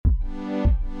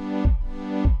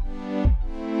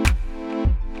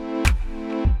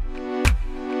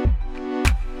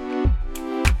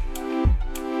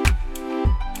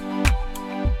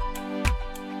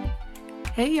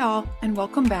Hey y'all, and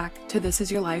welcome back to This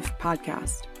Is Your Life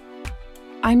podcast.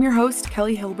 I'm your host,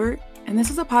 Kelly Hilbert, and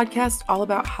this is a podcast all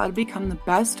about how to become the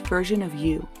best version of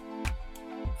you.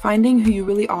 Finding who you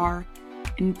really are,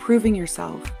 improving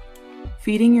yourself,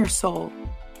 feeding your soul,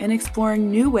 and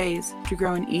exploring new ways to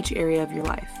grow in each area of your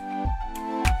life.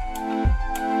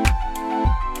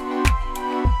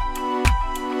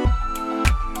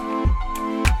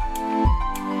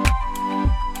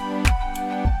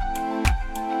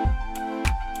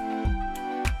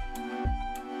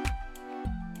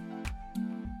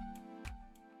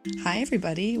 Hi,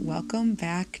 everybody. Welcome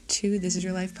back to This Is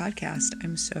Your Life podcast.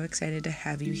 I'm so excited to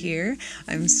have you here.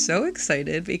 I'm so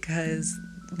excited because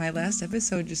my last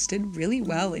episode just did really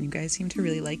well and you guys seem to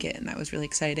really like it, and that was really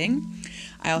exciting.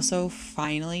 I also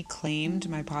finally claimed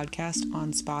my podcast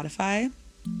on Spotify,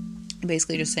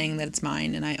 basically just saying that it's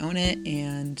mine and I own it,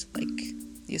 and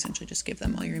you essentially just give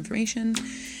them all your information,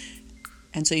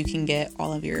 and so you can get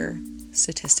all of your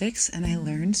statistics. And I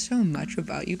learned so much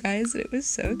about you guys that it was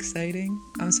so exciting.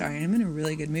 I'm sorry, I'm in a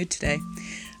really good mood today,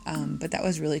 but that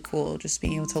was really cool, just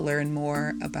being able to learn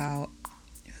more about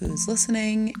who's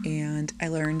listening. And I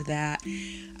learned that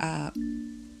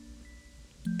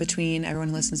between everyone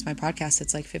who listens to my podcast,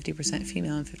 it's like 50%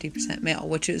 female and 50% male,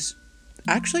 which is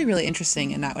actually really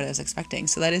interesting and not what I was expecting.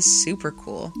 So that is super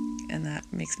cool, and that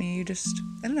makes me just,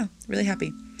 really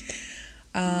happy.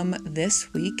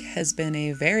 This week has been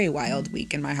a very wild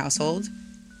week in my household.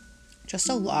 Just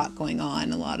a lot going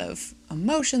on, a lot of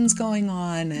emotions going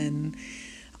on, and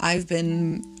I've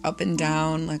been up and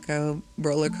down like a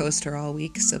roller coaster all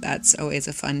week, so that's always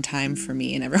a fun time for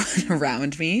me and everyone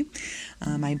around me.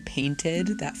 I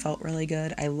painted. That felt really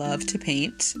good. I love to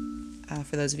paint.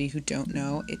 For those of you who don't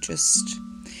know, it just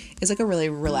is like a really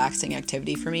relaxing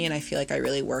activity for me, and I feel like I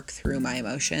really work through my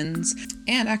emotions.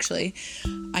 And actually,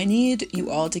 I need you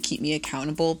all to keep me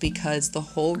accountable, because the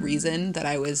whole reason that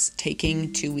I was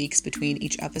taking 2 weeks between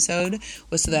each episode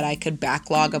was so that I could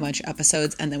backlog a bunch of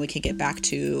episodes and then we could get back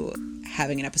to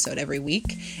having an episode every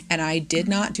week. And I did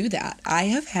not do that. I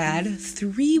have had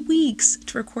 3 weeks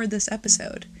to record this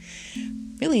episode.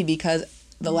 Really, because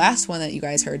the last one that you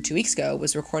guys heard 2 weeks ago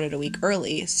was recorded a week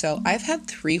early. So I've had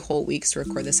 3 whole weeks to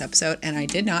record this episode, and I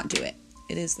did not do it.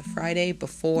 It is the Friday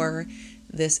before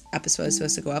this episode is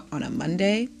supposed to go up on a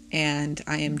Monday, and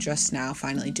I am just now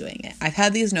finally doing it. I've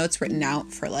had these notes written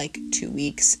out for like 2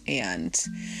 weeks, and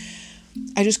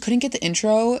I just couldn't get the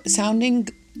intro sounding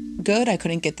good. I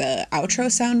couldn't get the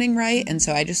outro sounding right, and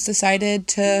so I just decided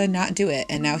to not do it.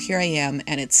 And now here I am,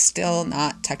 and it's still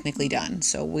not technically done.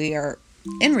 So we are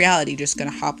in reality just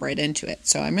going to hop right into it.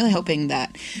 So I'm really hoping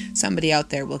that somebody out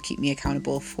there will keep me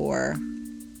accountable for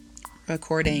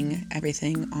recording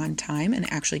everything on time and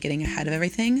actually getting ahead of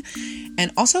everything.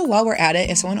 And also, while we're at it,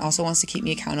 if someone also wants to keep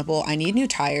me accountable, I need new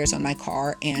tires on my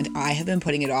car, and I have been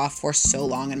putting it off for so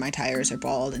long, and my tires are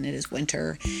bald, and it is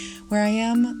winter where I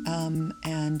am,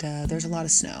 and there's a lot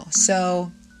of snow.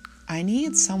 So I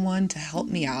need someone to help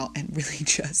me out and really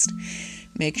just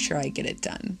make sure I get it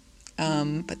done.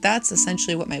 But that's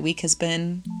essentially what my week has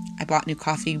been. I bought new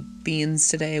coffee beans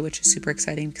today, which is super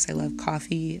exciting because I love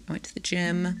coffee. I went to the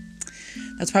gym.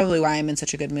 That's probably why I'm in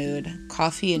such a good mood.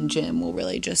 Coffee and gym will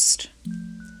really just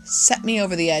set me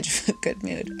over the edge of a good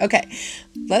mood. Okay,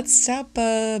 let's stop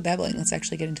babbling. Let's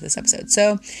actually get into this episode.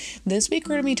 So this week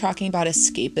we're going to be talking about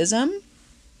escapism.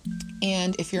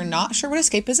 And if you're not sure what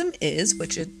escapism is,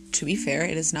 which to be fair,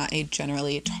 it is not a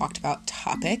generally talked about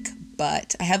topic,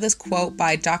 but I have this quote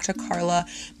by Dr. Carla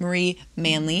Marie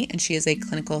Manley, and she is a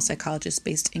clinical psychologist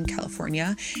based in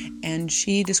California, and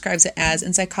she describes it as,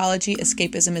 in psychology,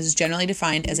 escapism is generally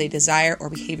defined as a desire or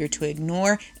behavior to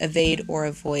ignore, evade, or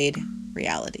avoid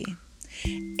reality.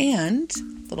 And,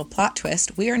 little plot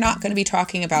twist, we are not going to be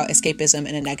talking about escapism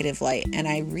in a negative light, and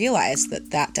I realize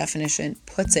that definition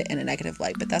puts it in a negative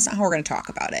light, but that's not how we're going to talk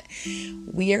about it.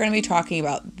 We are going to be talking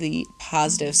about the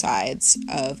positive sides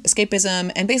of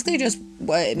escapism, and basically just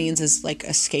what it means is like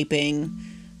escaping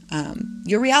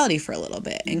your reality for a little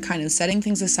bit and kind of setting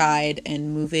things aside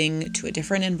and moving to a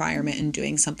different environment and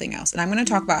doing something else. And I'm going to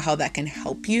talk about how that can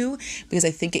help you, because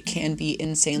I think it can be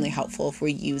insanely helpful if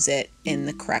we use it in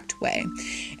the correct way.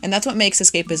 And that's what makes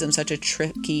escapism such a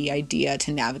tricky idea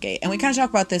to navigate. And we kind of talk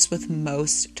about this with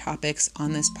most topics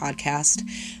on this podcast,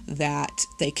 that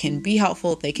they can be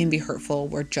helpful, they can be hurtful.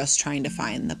 We're just trying to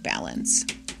find the balance.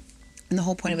 And the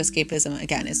whole point of escapism,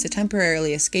 again, is to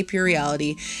temporarily escape your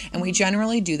reality. And we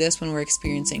generally do this when we're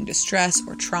experiencing distress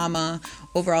or trauma,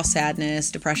 overall sadness,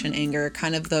 depression, anger,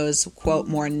 kind of those, quote,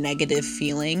 more negative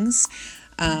feelings.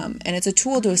 And it's a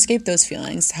tool to escape those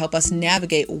feelings, to help us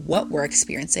navigate what we're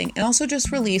experiencing and also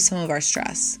just relieve some of our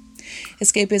stress.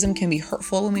 Escapism can be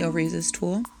hurtful when we overuse this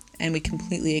tool and we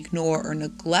completely ignore or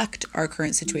neglect our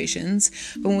current situations.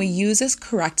 But when we use this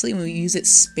correctly, when we use it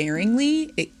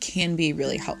sparingly, it can be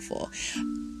really helpful.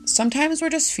 Sometimes we're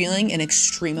just feeling an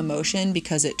extreme emotion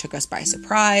because it took us by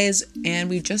surprise, and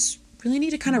we just really need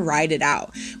to kind of ride it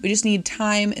out. We just need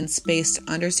time and space to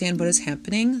understand what is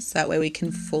happening so that way we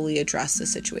can fully address the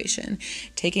situation.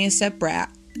 Taking a step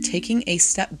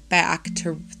back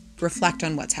to reflect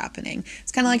on what's happening.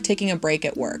 It's kind of like taking a break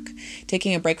at work,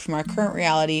 taking a break from our current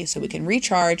reality so we can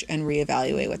recharge and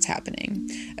reevaluate what's happening.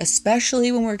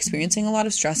 Especially when we're experiencing a lot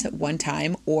of stress at one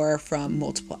time or from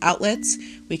multiple outlets,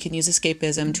 we can use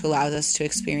escapism to allow us to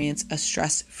experience a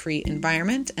stress-free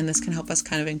environment, and this can help us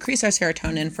kind of increase our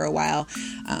serotonin for a while.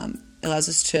 It allows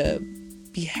us to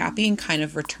be happy and kind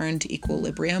of return to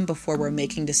equilibrium before we're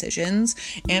making decisions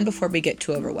and before we get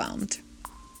too overwhelmed.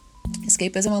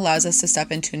 Escapism allows us to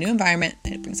step into a new environment,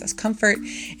 and it brings us comfort,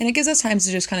 and it gives us time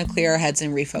to just kind of clear our heads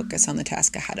and refocus on the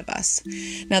task ahead of us.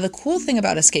 Now, the cool thing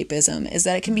about escapism is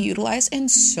that it can be utilized in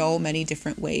so many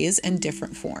different ways and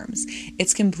different forms.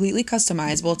 It's completely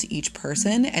customizable to each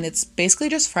person, and it's basically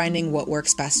just finding what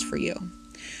works best for you.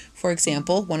 For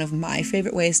example, one of my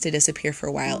favorite ways to disappear for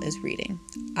a while is reading.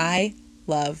 I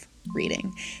love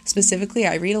reading. Specifically,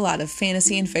 I read a lot of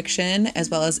fantasy and fiction,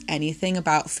 as well as anything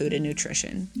about food and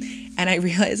nutrition. And I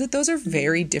realize that those are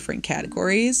very different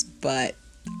categories, but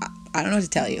I don't know what to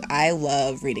tell you. I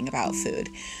love reading about food.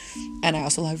 And I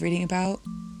also love reading about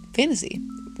fantasy.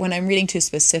 When I'm reading to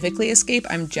specifically escape,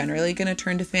 I'm generally going to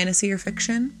turn to fantasy or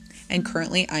fiction. And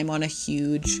currently, I'm on a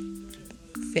huge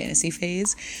fantasy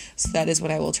phase. So that is what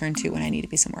I will turn to when I need to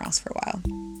be somewhere else for a while.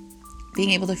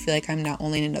 Being able to feel like I'm not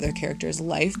only in another character's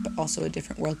life, but also a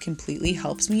different world completely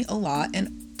helps me a lot.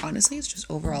 And honestly, it's just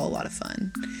overall a lot of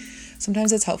fun.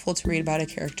 Sometimes it's helpful to read about a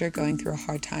character going through a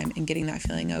hard time and getting that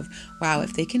feeling of, wow,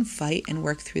 if they can fight and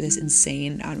work through this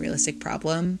insane, unrealistic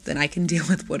problem, then I can deal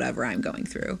with whatever I'm going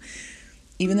through.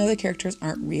 Even though the characters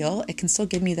aren't real, it can still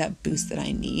give me that boost that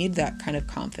I need, that kind of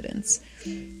confidence.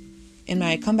 In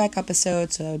my comeback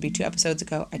episode, so that would be 2 episodes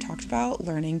ago, I talked about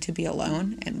learning to be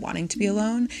alone and wanting to be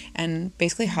alone and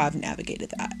basically how I've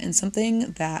navigated that. And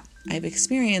something that I've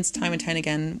experienced time and time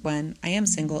again when I am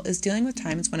single is dealing with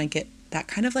times when I get that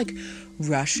kind of like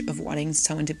rush of wanting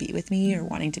someone to be with me or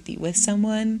wanting to be with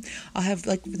someone. I'll have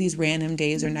like these random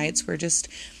days or nights where just,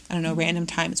 I don't know, random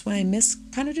times when I miss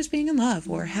kind of just being in love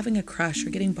or having a crush or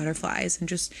getting butterflies and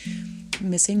just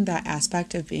missing that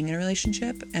aspect of being in a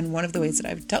relationship. And one of the ways that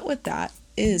I've dealt with that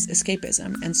is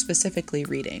escapism, and specifically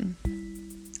reading.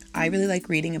 I really like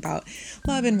reading about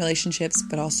love and relationships,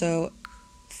 but also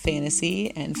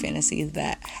fantasy and fantasy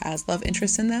that has love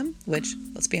interests in them, which,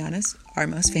 let's be honest, are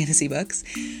most fantasy books.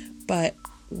 But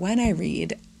when I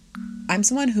read, I'm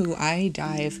someone who I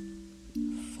dive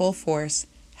full force,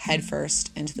 head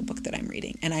first into the book that I'm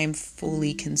reading, and I am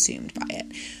fully consumed by it.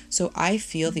 So I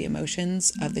feel the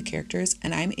emotions of the characters,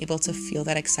 and I'm able to feel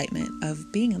that excitement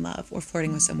of being in love or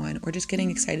flirting with someone or just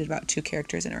getting excited about 2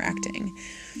 characters interacting.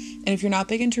 And if you're not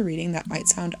big into reading, that might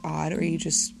sound odd or you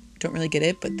just don't really get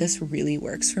it, but this really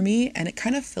works for me, and it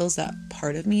kind of fills that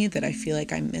part of me that I feel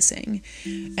like I'm missing.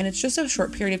 And it's just a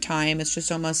short period of time. It's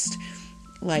just almost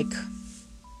like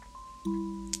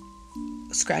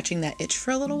scratching that itch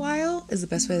for a little while is the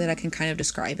best way that I can kind of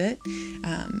describe it.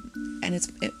 And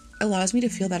it allows me to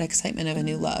feel that excitement of a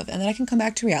new love, and then I can come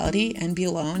back to reality and be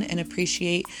alone and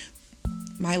appreciate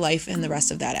my life and the rest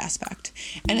of that aspect.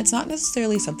 And it's not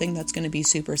necessarily something that's going to be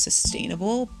super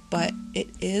sustainable, but it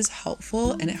is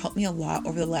helpful, and it helped me a lot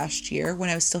over the last year when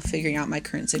I was still figuring out my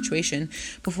current situation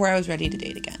before I was ready to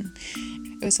date again.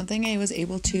 It was something I was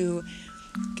able to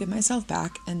give myself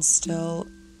back and still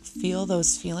feel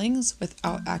those feelings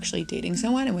without actually dating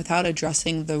someone and without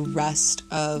addressing the rest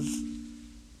of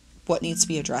what needs to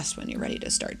be addressed when you're ready to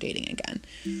start dating again.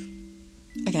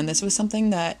 Again, this was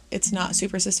something that it's not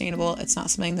super sustainable. It's not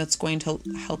something that's going to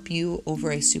help you over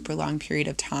a super long period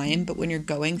of time. But when you're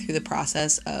going through the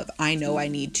process of, I know I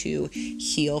need to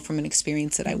heal from an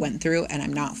experience that I went through and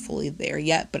I'm not fully there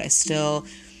yet, but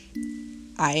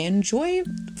I enjoy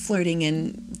flirting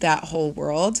in that whole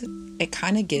world. It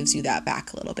kind of gives you that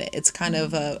back a little bit. It's kind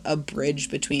of a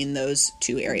bridge between those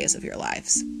 2 areas of your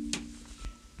lives.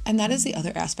 And that is the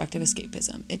other aspect of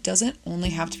escapism. It doesn't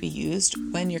only have to be used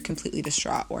when you're completely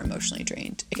distraught or emotionally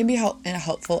drained. It can be a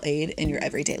helpful aid in your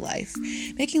everyday life,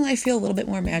 making life feel a little bit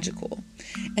more magical.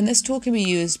 And this tool can be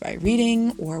used by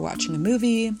reading or watching a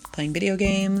movie, playing video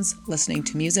games, listening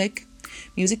to music.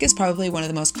 Music is probably one of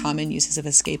the most common uses of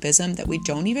escapism that we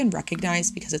don't even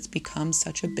recognize because it's become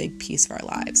such a big piece of our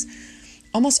lives.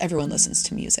 Almost everyone listens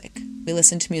to music. We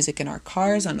listen to music in our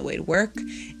cars on the way to work,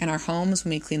 in our homes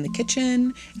when we clean the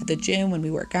kitchen, at the gym when we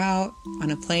work out,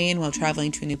 on a plane while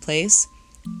traveling to a new place.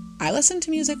 I listen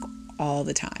to music all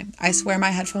the time. I swear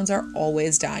my headphones are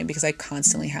always dying because I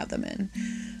constantly have them in.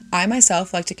 I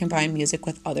myself like to combine music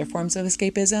with other forms of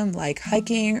escapism, like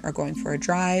hiking or going for a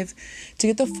drive. To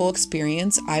get the full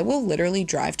experience, I will literally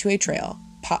drive to a trail,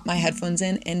 pop my headphones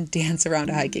in, and dance around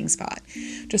a hiking spot,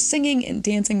 just singing and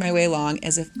dancing my way along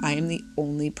as if I am the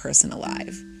only person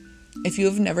alive. If you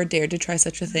have never dared to try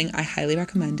such a thing, I highly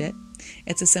recommend it.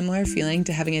 It's a similar feeling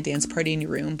to having a dance party in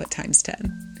your room, but times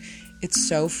 10. It's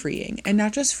so freeing, and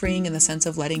not just freeing in the sense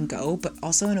of letting go, but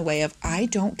also in a way of I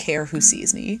don't care who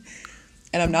sees me.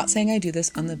 And I'm not saying I do this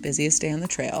on the busiest day on the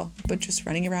trail, but just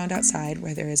running around outside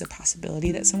where there is a possibility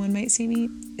that someone might see me,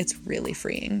 it's really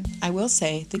freeing. I will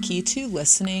say the key to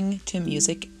listening to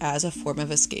music as a form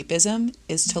of escapism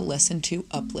is to listen to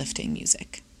uplifting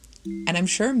music. And I'm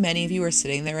sure many of you are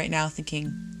sitting there right now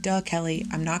thinking, duh, Kelly,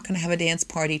 I'm not going to have a dance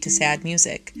party to sad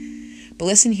music. But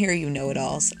listen here, you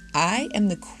know-it-alls. I am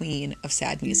the queen of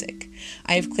sad music.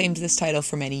 I have claimed this title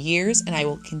for many years, and I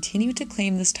will continue to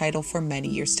claim this title for many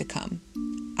years to come.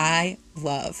 I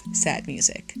love sad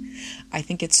music. I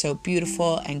think it's so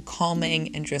beautiful and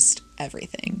calming and just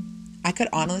everything. I could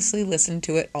honestly listen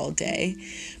to it all day,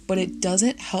 but it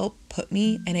doesn't help put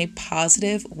me in a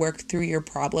positive, work through your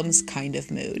problems kind of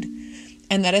mood.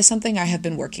 And that is something I have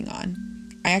been working on.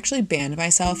 I actually banned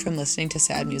myself from listening to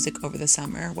sad music over the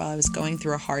summer while I was going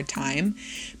through a hard time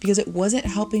because it wasn't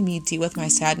helping me deal with my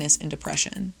sadness and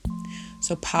depression.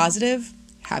 So positive,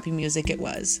 happy music it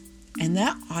was. And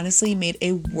that honestly made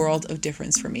a world of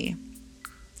difference for me.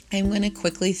 I'm going to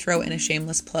quickly throw in a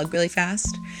shameless plug really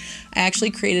fast. I actually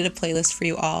created a playlist for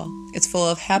you all. It's full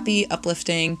of happy,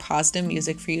 uplifting, positive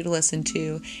music for you to listen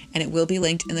to, and it will be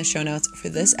linked in the show notes for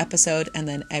this episode and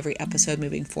then every episode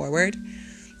moving forward.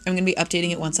 I'm going to be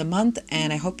updating it once a month,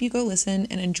 and I hope you go listen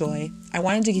and enjoy. I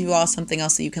wanted to give you all something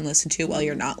else that you can listen to while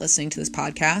you're not listening to this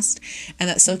podcast, and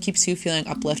that still keeps you feeling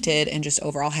uplifted and just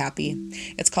overall happy.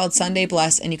 It's called Sunday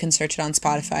Bless, and you can search it on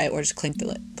Spotify or just click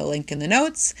the link in the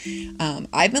notes.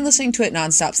 I've been listening to it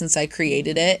nonstop since I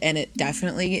created it, and it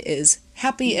definitely is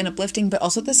happy and uplifting, but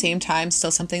also at the same time still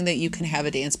something that you can have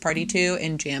a dance party to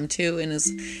and jam to, and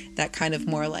is that kind of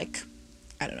more like,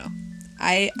 I don't know.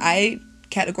 I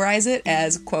categorize it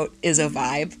as, quote, is a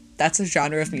vibe. That's a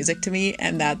genre of music to me,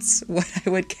 and that's what I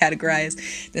would categorize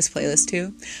this playlist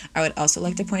to. I would also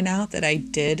like to point out that I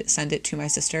did send it to my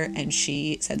sister, and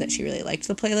she said that she really liked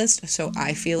the playlist, so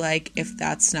I feel like if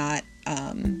that's not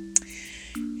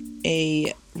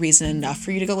a reason enough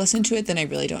for you to go listen to it, then I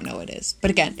really don't know what is.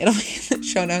 But again, it'll be in the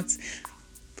show notes.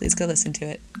 Please go listen to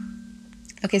it.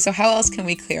 Okay, so how else can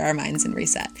we clear our minds and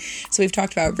reset? So we've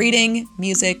talked about reading,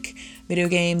 music, video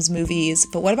games, movies,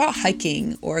 but what about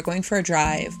hiking or going for a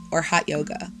drive or hot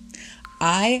yoga?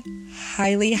 I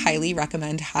highly, highly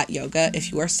recommend hot yoga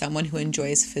if you are someone who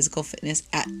enjoys physical fitness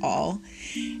at all.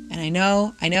 And I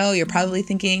know, you're probably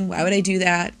thinking, why would I do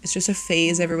that? It's just a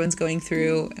phase everyone's going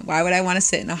through. Why would I want to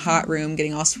sit in a hot room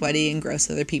getting all sweaty and gross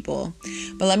with other people?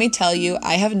 But let me tell you,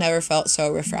 I have never felt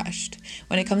so refreshed.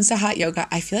 When it comes to hot yoga,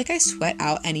 I feel like I sweat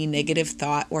out any negative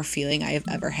thought or feeling I have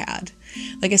ever had.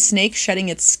 Like a snake shedding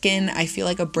its skin, I feel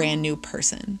like a brand new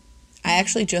person. I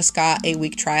actually just got a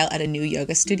week trial at a new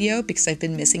yoga studio because I've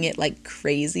been missing it like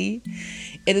crazy.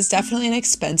 It is definitely an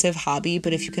expensive hobby,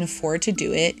 but if you can afford to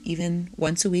do it even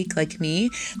once a week like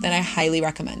me, then I highly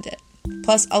recommend it.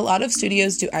 Plus, a lot of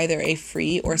studios do either a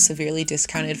free or severely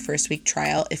discounted first week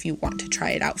trial if you want to try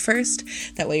it out first.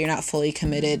 That way you're not fully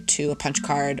committed to a punch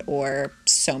card or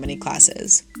so many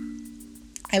classes.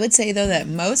 I would say, though, that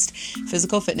most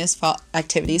physical fitness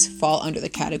activities fall under the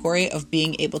category of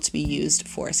being able to be used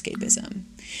for escapism.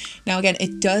 Now, again,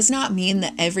 it does not mean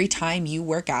that every time you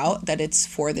work out that it's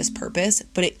for this purpose,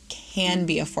 but it can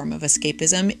be a form of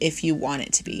escapism if you want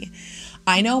it to be.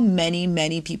 I know many,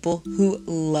 many people who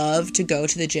love to go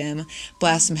to the gym,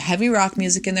 blast some heavy rock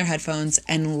music in their headphones,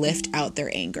 and lift out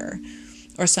their anger.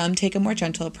 Or some take a more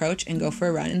gentle approach and go for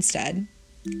a run instead.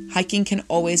 Hiking can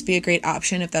always be a great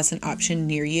option if that's an option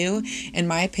near you. In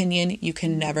my opinion, you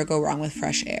can never go wrong with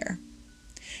fresh air.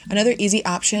 Another easy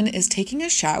option is taking a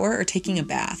shower or taking a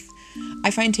bath. I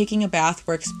find taking a bath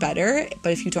works better,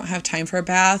 but if you don't have time for a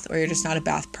bath or you're just not a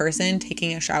bath person,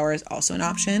 taking a shower is also an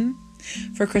option.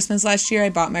 For Christmas last year, I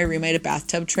bought my roommate a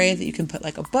bathtub tray that you can put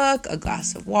like a book, a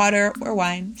glass of water or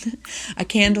wine, a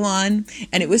candle on,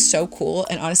 and it was so cool.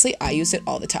 And honestly, I use it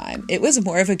all the time. It was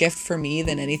more of a gift for me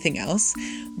than anything else,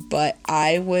 but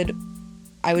I would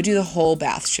I would do the whole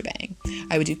bath shebang.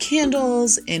 I would do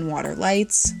candles, in-water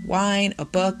lights, wine, a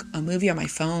book, a movie on my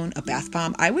phone, a bath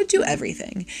bomb. I would do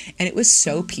everything. And it was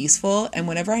so peaceful. And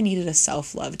whenever I needed a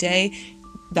self-love day,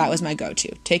 that was my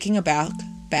go-to. Taking a bath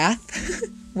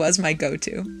was my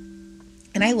go-to.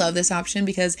 And I love this option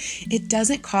because it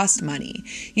doesn't cost money.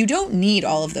 You don't need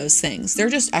all of those things. They're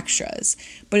just extras.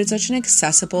 But it's such an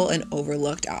accessible and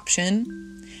overlooked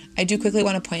option. I do quickly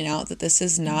want to point out that this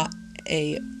is not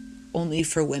a only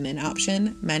for women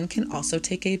option. Men can also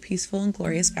take a peaceful and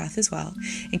glorious bath as well.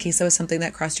 In case that was something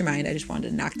that crossed your mind, I just wanted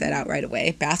to knock that out right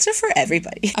away. Baths are for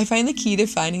everybody. I find the key to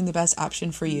finding the best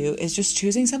option for you is just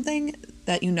choosing something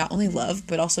that you not only love,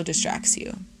 but also distracts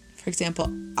you. For example,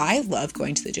 I love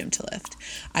going to the gym to lift.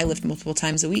 I lift multiple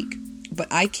times a week, but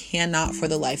I cannot for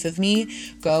the life of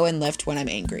me go and lift when I'm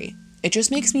angry. It just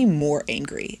makes me more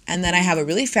angry. And then I have a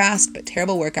really fast but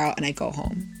terrible workout and I go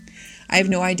home. I have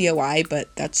no idea why,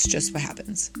 but that's just what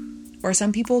happens. Or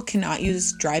some people cannot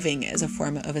use driving as a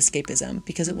form of escapism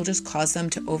because it will just cause them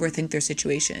to overthink their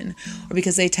situation, or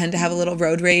because they tend to have a little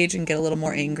road rage and get a little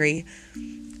more angry.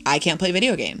 I can't play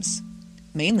video games,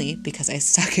 mainly because I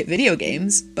suck at video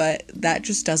games, but that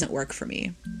just doesn't work for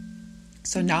me.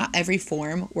 So not every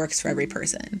form works for every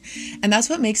person. And that's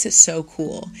what makes it so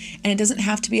cool. And it doesn't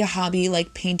have to be a hobby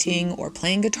like painting or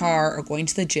playing guitar or going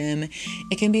to the gym.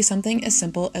 It can be something as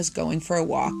simple as going for a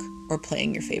walk or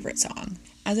playing your favorite song.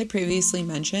 As I previously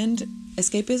mentioned,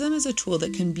 escapism is a tool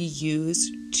that can be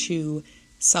used to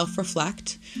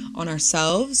self-reflect on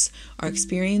ourselves, our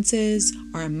experiences,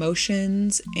 our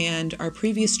emotions, and our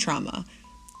previous trauma.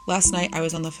 Last night, I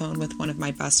was on the phone with one of my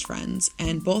best friends,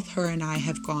 and both her and I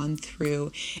have gone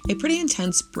through a pretty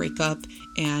intense breakup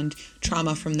and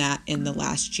trauma from that in the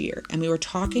last year. And we were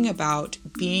talking about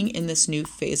being in this new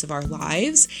phase of our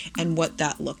lives and what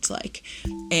that looked like,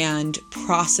 and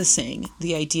processing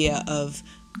the idea of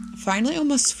finally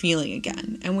almost feeling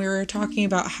again. And we were talking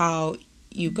about how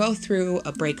you go through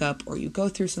a breakup or you go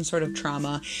through some sort of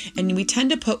trauma and we tend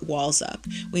to put walls up.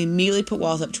 We immediately put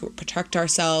walls up to protect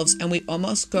ourselves, and we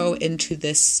almost go into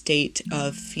this state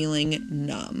of feeling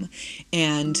numb.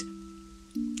 And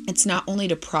it's not only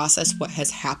to process what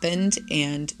has happened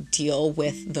and deal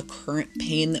with the current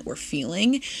pain that we're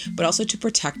feeling, but also to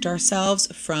protect ourselves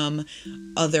from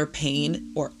other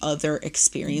pain or other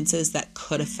experiences that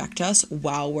could affect us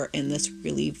while we're in this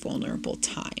really vulnerable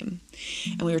time.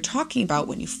 And we were talking about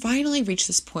when you finally reach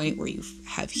this point where you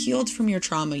have healed from your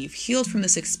trauma, you've healed from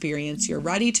this experience, you're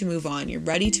ready to move on, you're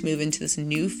ready to move into this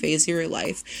new phase of your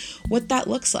life, what that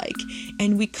looks like.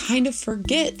 And we kind of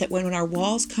forget that when our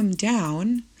walls come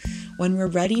down, when we're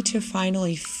ready to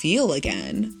finally feel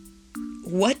again,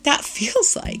 what that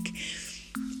feels like.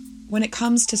 When it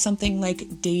comes to something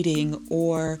like dating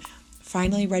or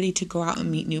finally ready to go out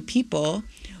and meet new people,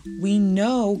 we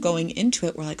know going into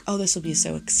it, we're like, oh, this will be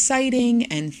so exciting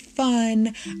and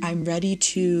fun. I'm ready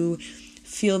to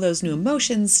feel those new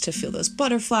emotions, to feel those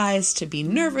butterflies, to be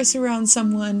nervous around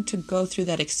someone, to go through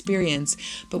that experience.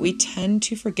 But we tend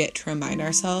to forget to remind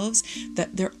ourselves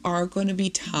that there are going to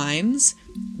be times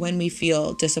when we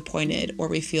feel disappointed, or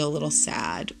we feel a little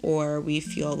sad, or we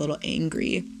feel a little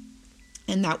angry.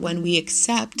 And that when we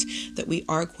accept that we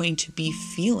are going to be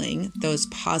feeling those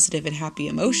positive and happy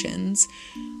emotions,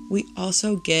 we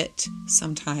also get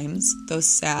sometimes those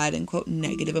sad and quote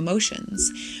negative emotions.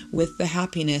 With the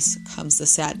happiness comes the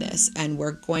sadness, and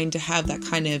we're going to have that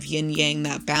kind of yin yang,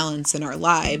 that balance in our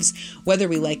lives, whether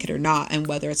we like it or not, and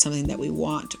whether it's something that we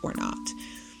want or not.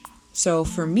 So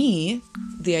for me,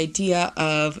 the idea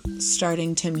of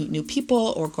starting to meet new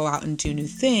people or go out and do new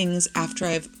things after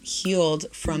I've healed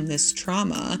from this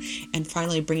trauma and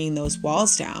finally bringing those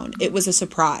walls down, it was a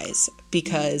surprise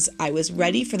because I was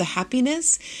ready for the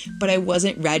happiness, but I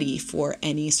wasn't ready for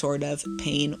any sort of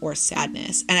pain or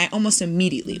sadness. And I almost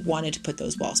immediately wanted to put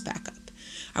those walls back up.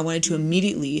 I wanted to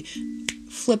immediately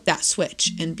flip that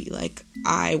switch and be like,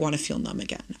 I want to feel numb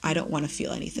again. I don't want to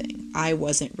feel anything. I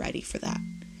wasn't ready for that.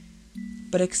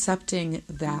 But accepting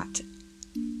that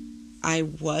I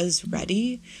was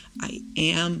ready, I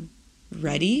am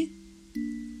ready,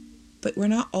 but we're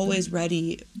not always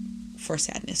ready for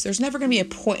sadness. There's never going to be a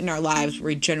point in our lives where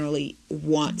we generally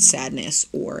want sadness,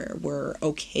 or we're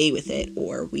okay with it,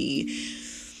 or we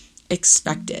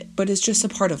expect it, but it's just a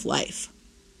part of life.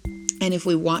 And if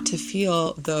we want to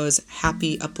feel those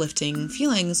happy, uplifting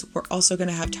feelings, we're also going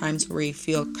to have times where we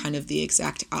feel kind of the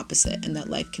exact opposite, and that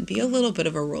life can be a little bit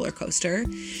of a roller coaster.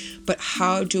 But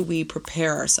how do we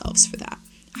prepare ourselves for that?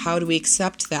 How do we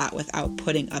accept that without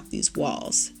putting up these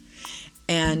walls?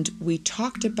 And we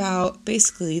talked about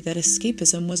basically that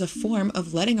escapism was a form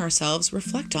of letting ourselves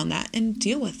reflect on that and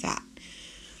deal with that.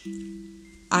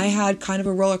 I had kind of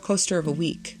a roller coaster of a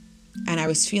week, and I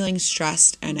was feeling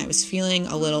stressed and I was feeling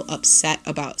a little upset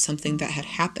about something that had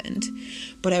happened.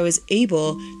 But I was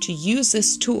able to use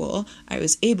this tool. I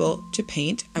was able to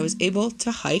paint. I was able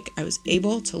to hike. I was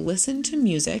able to listen to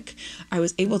music. I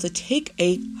was able to take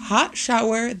a hot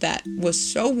shower that was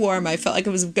so warm I felt like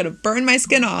it was going to burn my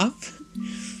skin off.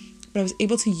 But I was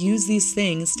able to use these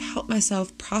things to help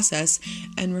myself process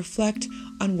and reflect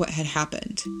on what had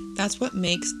happened. That's what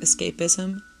makes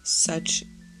escapism such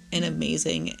an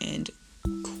amazing and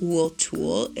cool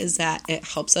tool, is that it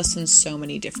helps us in so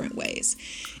many different ways.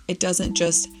 It doesn't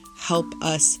just help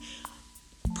us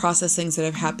process things that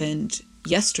have happened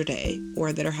yesterday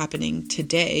or that are happening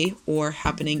today or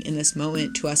happening in this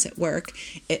moment to us at work.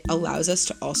 It allows us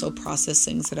to also process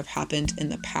things that have happened in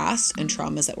the past and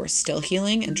traumas that we're still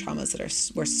healing and traumas that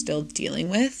we're still dealing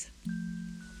with,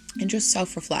 and just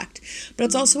self-reflect. But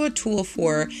it's also a tool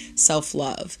for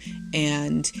self-love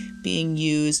and being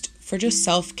used for just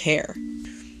self-care.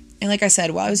 And like I said,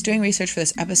 while I was doing research for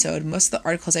this episode, most of the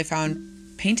articles I found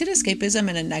painted escapism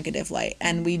in a negative light,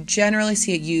 and we generally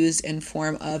see it used in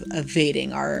form of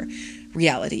evading our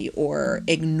reality or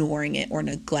ignoring it or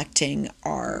neglecting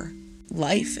our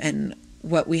life and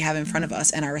what we have in front of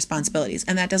us and our responsibilities.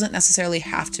 And that doesn't necessarily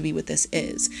have to be what this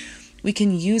is. We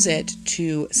can use it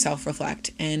to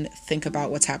self-reflect and think about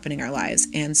what's happening in our lives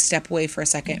and step away for a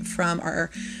second from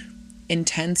our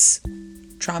intense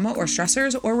trauma or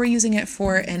stressors, or we're using it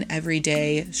for an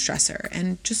everyday stressor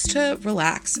and just to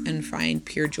relax and find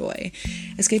pure joy.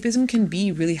 Escapism can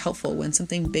be really helpful when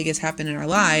something big has happened in our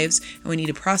lives and we need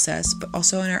to process, but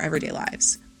also in our everyday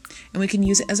lives. And we can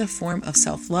use it as a form of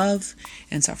self-love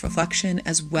and self-reflection,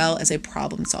 as well as a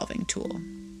problem-solving tool.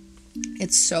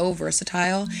 It's so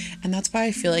versatile, and that's why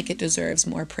I feel like it deserves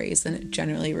more praise than it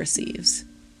generally receives.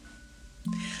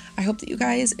 I hope that you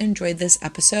guys enjoyed this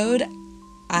episode.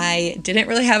 I didn't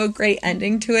really have a great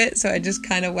ending to it, so I just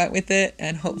kind of went with it,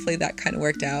 and hopefully that kind of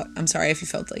worked out. I'm sorry if you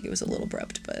felt like it was a little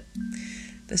abrupt, but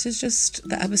this is just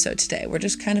the episode today. We're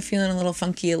just kind of feeling a little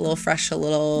funky, a little fresh, a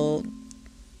little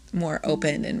more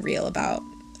open and real about,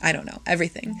 I don't know,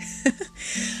 everything.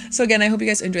 So again, I hope you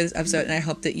guys enjoyed this episode, and I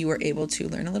hope that you were able to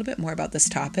learn a little bit more about this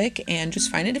topic and just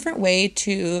find a different way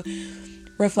to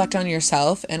reflect on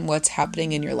yourself and what's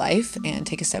happening in your life, and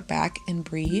take a step back and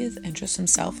breathe and just some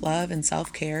self-love and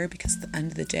self-care, because at the end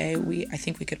of the day, I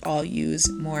think we could all use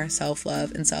more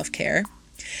self-love and self-care.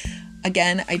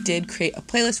 Again, I did create a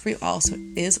playlist for you all, so it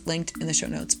is linked in the show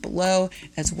notes below,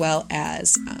 as well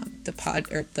as the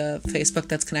Facebook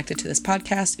that's connected to this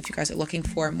podcast. If you guys are looking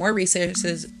for more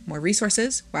resources, more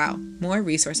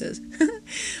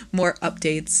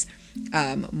updates,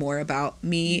 more about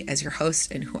me as your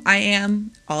host and who I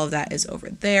am, all of that is over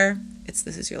there. It's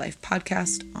This Is Your Life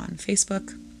podcast on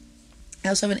Facebook. I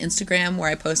also have an Instagram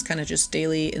where I post kind of just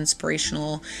daily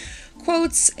inspirational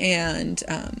quotes and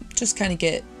just kind of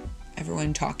get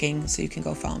everyone talking, so you can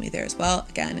go follow me there as well.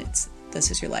 Again, it's This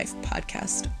Is Your Life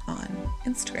podcast on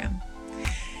Instagram.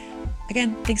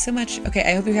 Again, thanks so much. Okay,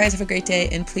 I hope you guys have a great day,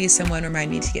 and please someone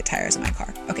remind me to get tires in my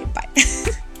car. Okay, bye.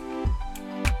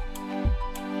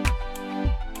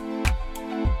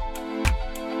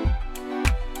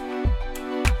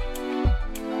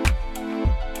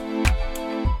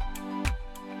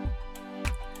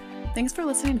 Thanks for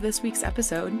listening to this week's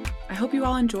episode. I hope you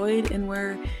all enjoyed and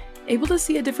were able to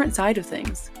see a different side of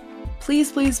things.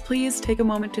 Please, please, please take a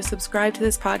moment to subscribe to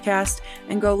this podcast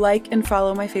and go like and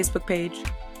follow my Facebook page.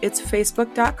 It's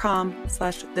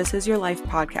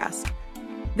facebook.com/thisisyourlifepodcast.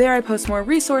 There I post more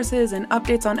resources and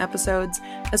updates on episodes,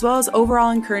 as well as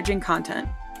overall encouraging content.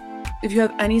 If you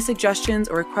have any suggestions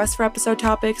or requests for episode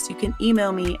topics, you can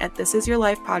email me at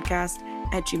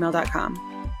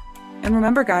thisisyourlifepodcast@gmail.com. And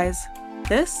remember, guys,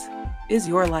 this is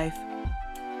your life.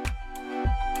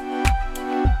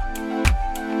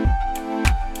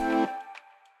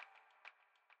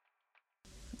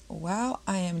 Wow,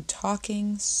 I am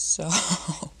talking so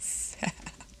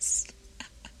fast.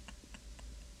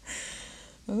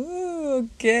 Ooh,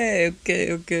 okay.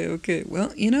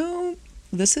 Well,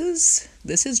 this is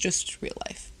just real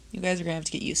life. You guys are gonna have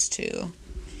to get used to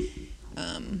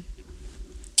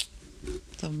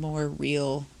the more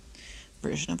real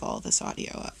version of all of this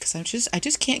audio, because I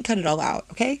just can't cut it all out.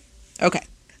 Okay,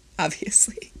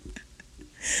 obviously.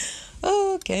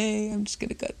 Okay, I'm just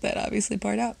gonna cut that obviously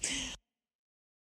part out.